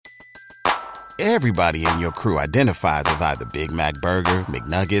Everybody in your crew identifies as either Big Mac Burger,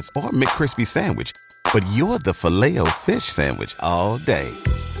 McNuggets, or McCrispy Sandwich. But you're the Filet-O-Fish Sandwich all day.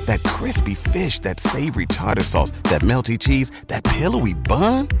 That crispy fish, that savory tartar sauce, that melty cheese, that pillowy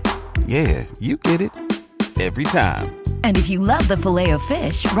bun. Yeah, you get it. Every time. And if you love the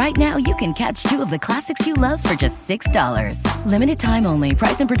Filet-O-Fish, right now you can catch two of the classics you love for just $6. Limited time only.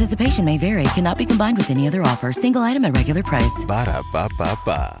 Price and participation may vary. Cannot be combined with any other offer. Single item at regular price.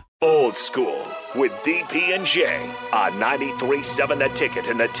 Ba-da-ba-ba-ba. Old School with DP and J on 93.7 The Ticket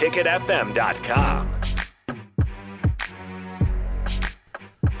and theticketfm.com.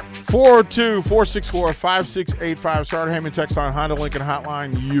 402-464-5685. Starter Hammond text line, Honda Lincoln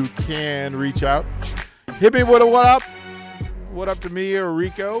hotline. You can reach out. Hit me with a what up. What up to me or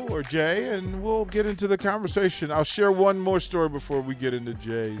Rico or Jay, and we'll get into the conversation. I'll share one more story before we get into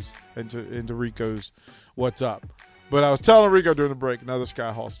Jay's, into Rico's what's up. But I was telling Rico during the break another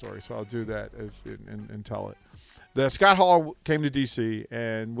Scott Hall story, so I'll do that and tell it. The Scott Hall came to D.C.,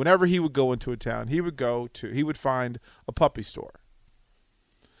 and whenever he would go into a town, he would find a puppy store.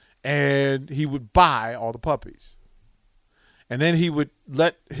 And he would buy all the puppies. And then he would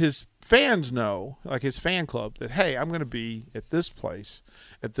let his fans know, like his fan club, that, hey, I'm going to be at this place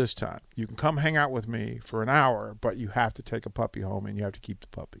at this time. You can come hang out with me for an hour, but you have to take a puppy home and you have to keep the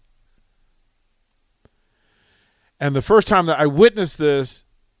puppy. And the first time that I witnessed this,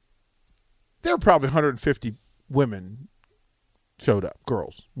 there were probably 150 women showed up,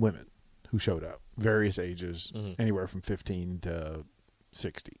 women who showed up, various ages, anywhere from 15 to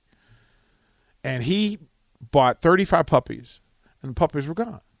 60. And he bought 35 puppies, and the puppies were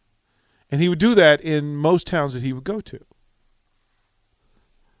gone. And he would do that in most towns that he would go to.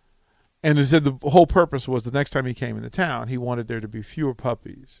 And he said the whole purpose was the next time he came into town, he wanted there to be fewer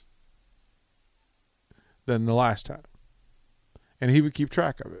puppies than the last time. And he would keep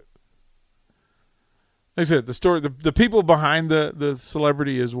track of it. Like I said, the story, the people behind the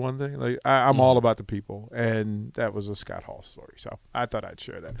celebrity is one thing. Like I'm all about the people, and that was a Scott Hall story. So I thought I'd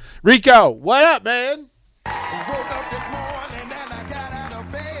share that. Rico, what up, man? Woke up this morning and I got out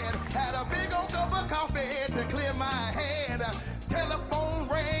of bed. Had a big old cup of coffee to clear my head. Telephone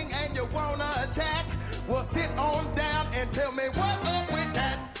rang and you wanna chat? Well, sit on down and tell me what up with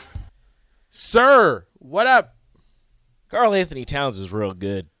that. Sir, what up? Karl Anthony Towns is real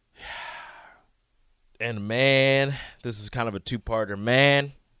good. And, man, this is kind of a two-parter.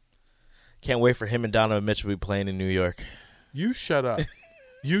 Man, can't wait for him and Donovan Mitchell to be playing in New York. You shut up.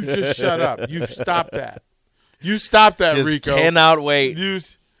 You just shut up. You stop that. You stop that, just Rico. Cannot wait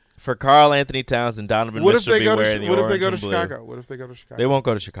for Karl Anthony Towns and Donovan Mitchell to be wearing the orange and blue. What if they go to Chicago? What if they go to Chicago? They won't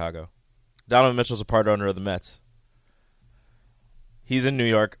go to Chicago. Donovan Mitchell's a part owner of the Mets. He's in New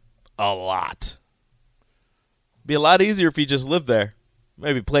York a lot. Be a lot easier if he just lived there.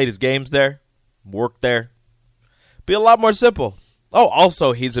 Maybe played his games there, worked there. Be a lot more simple. Oh,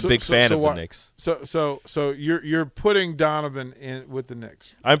 also he's a big fan of the Knicks. So you're putting Donovan in with the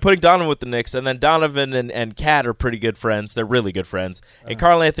Knicks. I'm putting Donovan with the Knicks, and then Donovan and Cat are pretty good friends. They're really good friends. And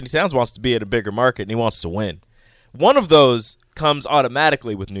Karl Anthony Towns wants to be at a bigger market, and he wants to win. One of those comes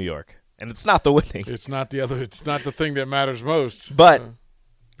automatically with New York, and it's not the winning. It's not the other. It's not the thing that matters most. But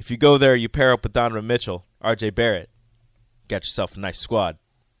if you go there, you pair up with Donovan Mitchell, R.J. Barrett, got yourself a nice squad.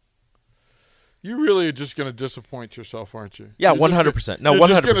 You really are just going to disappoint yourself, aren't you? Yeah, 100%. No, 100%. You're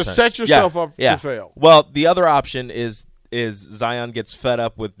just going to set yourself up to fail. Well, the other option is Zion gets fed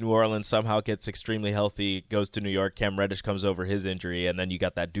up with New Orleans, somehow gets extremely healthy, goes to New York, Cam Reddish comes over his injury, and then you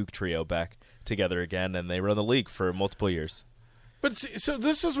got that Duke trio back together again, and they run the league for multiple years. But see, so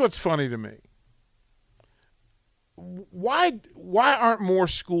this is what's funny to me. Why aren't more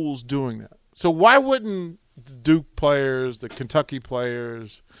schools doing that? So why wouldn't the Duke players, the Kentucky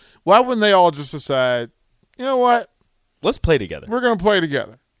players, why wouldn't they all just decide, you know what? Let's play together. We're going to play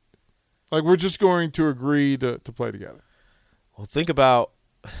together. Like, we're just going to agree to play together. Well, think about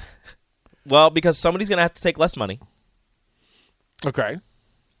 – well, because somebody's going to have to take less money. Okay.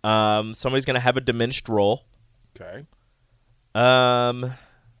 Somebody's going to have a diminished role. Okay. And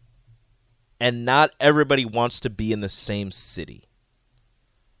not everybody wants to be in the same city.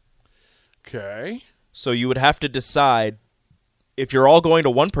 Okay. So you would have to decide if you're all going to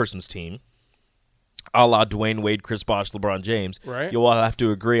one person's team, a la Dwayne Wade, Chris Bosh, LeBron James, right. You'll all have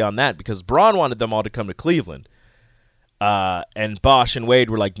to agree on that because Bron wanted them all to come to Cleveland. And Bosh and Wade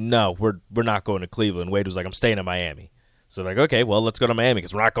were like, no, we're not going to Cleveland. Wade was like, I'm staying in Miami. So they're like, okay, well, let's go to Miami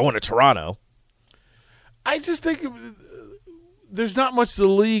because we're not going to Toronto. I just think there's not much the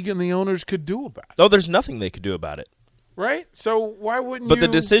league and the owners could do about it. No, there's nothing they could do about it. Right? So why wouldn't But the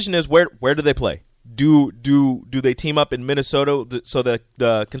decision is where do they play? Do they team up in Minnesota? So the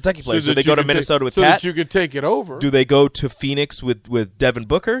Kentucky players, do they go to Minnesota with so Cat? that you could take it over? Do they go to Phoenix with Devin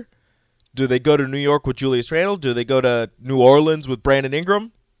Booker? Do they go to New York with Julius Randle? Do they go to New Orleans with Brandon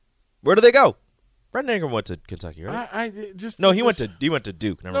Ingram? Where do they go? Brandon Ingram went to Kentucky, right? He went to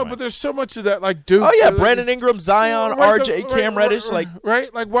Duke. Never mind. But there's so much of that, like Duke. Oh yeah, Brandon Ingram, Zion, RJ, Cam Reddish,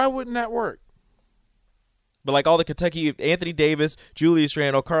 right. Like, why wouldn't that work? But like all the Kentucky, Anthony Davis, Julius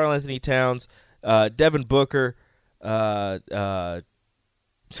Randle, Karl Anthony Towns, Devin Booker, so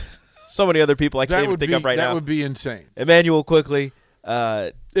many other people I can't even think of right now. That would be insane. Emmanuel quickly.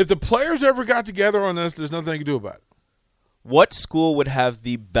 If the players ever got together on this, there's nothing they can do about it. What school would have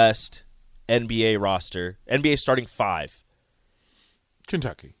the best NBA roster? NBA starting 5.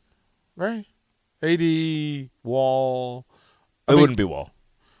 Kentucky, right? AD, Wall. It wouldn't be Wall.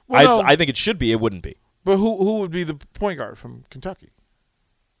 Well, I think it should be. It wouldn't be. But who would be the point guard from Kentucky?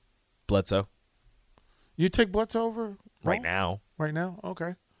 Bledsoe. You take Bledsoe over Wall? Right now. Right now?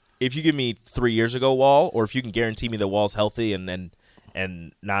 Okay. If you give me 3 years ago Wall, or if you can guarantee me that Wall's healthy and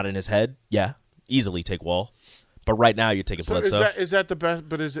not in his head, yeah, easily take Wall. But right now you're taking Bledsoe. Is that the best?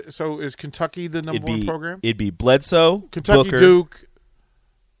 But is Kentucky the number one program? It'd be Bledsoe, Kentucky, Booker. Duke.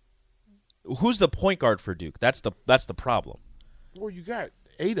 Who's the point guard for Duke? That's the problem. Well, you got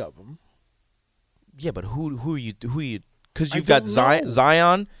 8 of them. Yeah, but who are you? Because you've got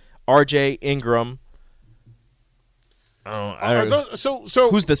Zion, RJ, Ingram. So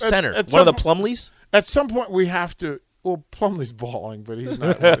who's the center? One of the Plumlees? At some point, we have to. Well, Plumlee's balling, but he's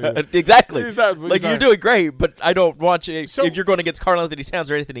not. Exactly. He's not, you're doing great, but I don't want you. If you're going against Karl Anthony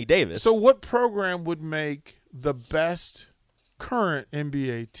Towns or Anthony Davis. So, what program would make the best current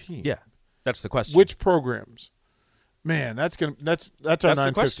NBA team? Yeah, that's the question. Which programs? Man, that's our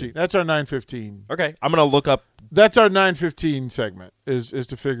 9:15. That's our 9:15. Okay, I'm gonna look up. That's our 9:15 segment. Is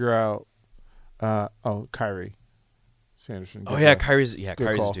to figure out. Kyrie Sanderson. Oh yeah, Kyrie's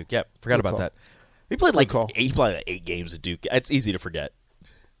Duke. Yep, forgot about that. He played like 8 games at Duke. It's easy to forget.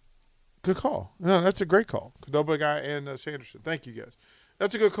 Good call. No, that's a great call. Cadoba guy and Sanderson. Thank you guys.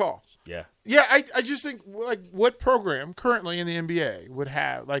 That's a good call. Yeah. Yeah, I just think like what program currently in the NBA would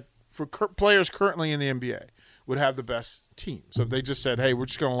have for players currently in the NBA would have the best team. So if they just said, "Hey, we're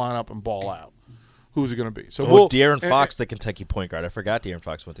just going to line up and ball out." Who's it going to be? So De'Aaron Fox, the Kentucky point guard. I forgot De'Aaron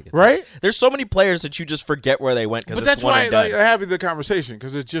Fox went to Kentucky. Right? There's so many players that you just forget where they went. But that's why I have the conversation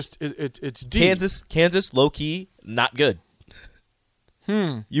because it's just it's deep. Kansas, low key, not good.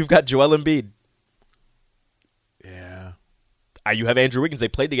 You've got Joel Embiid. Yeah. You have Andrew Wiggins. They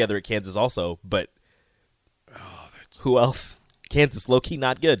played together at Kansas also, but who else? Kansas, low key,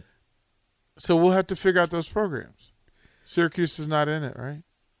 not good. So we'll have to figure out those programs. Syracuse is not in it, right?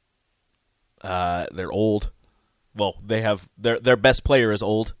 They're old. Well, they have their best player is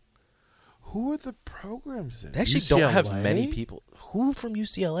old. Who are the programs in? They actually UCLA? don't have many people. Who from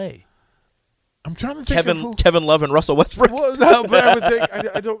UCLA? I'm trying to think of who. Kevin Love and Russell Westbrook. Well, no, but I would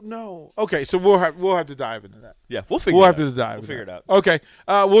think I don't know. Okay, so we'll have to dive into that. Yeah, we'll figure it out. Okay,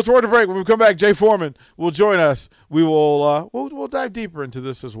 we'll throw it a break. When we come back, Jay Foreman will join us. We will we'll dive deeper into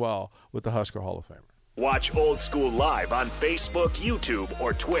this as well with the Husker Hall of Famer. Watch Old School live on Facebook, YouTube,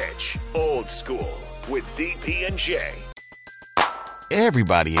 or Twitch. Old School with DP and J.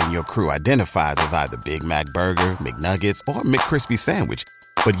 Everybody in your crew identifies as either Big Mac Burger, McNuggets, or McCrispy Sandwich.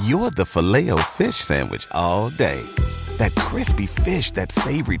 But you're the Filet-O-Fish Sandwich all day. That crispy fish, that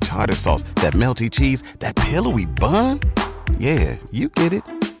savory tartar sauce, that melty cheese, that pillowy bun. Yeah, you get it.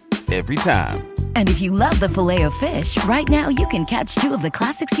 Every time. And if you love the Filet-O-Fish, right now you can catch 2 of the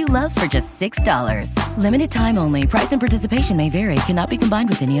classics you love for just $6. Limited time only. Price and participation may vary. Cannot be combined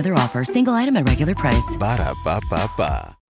with any other offer. Single item at regular price. Ba-da-ba-ba-ba.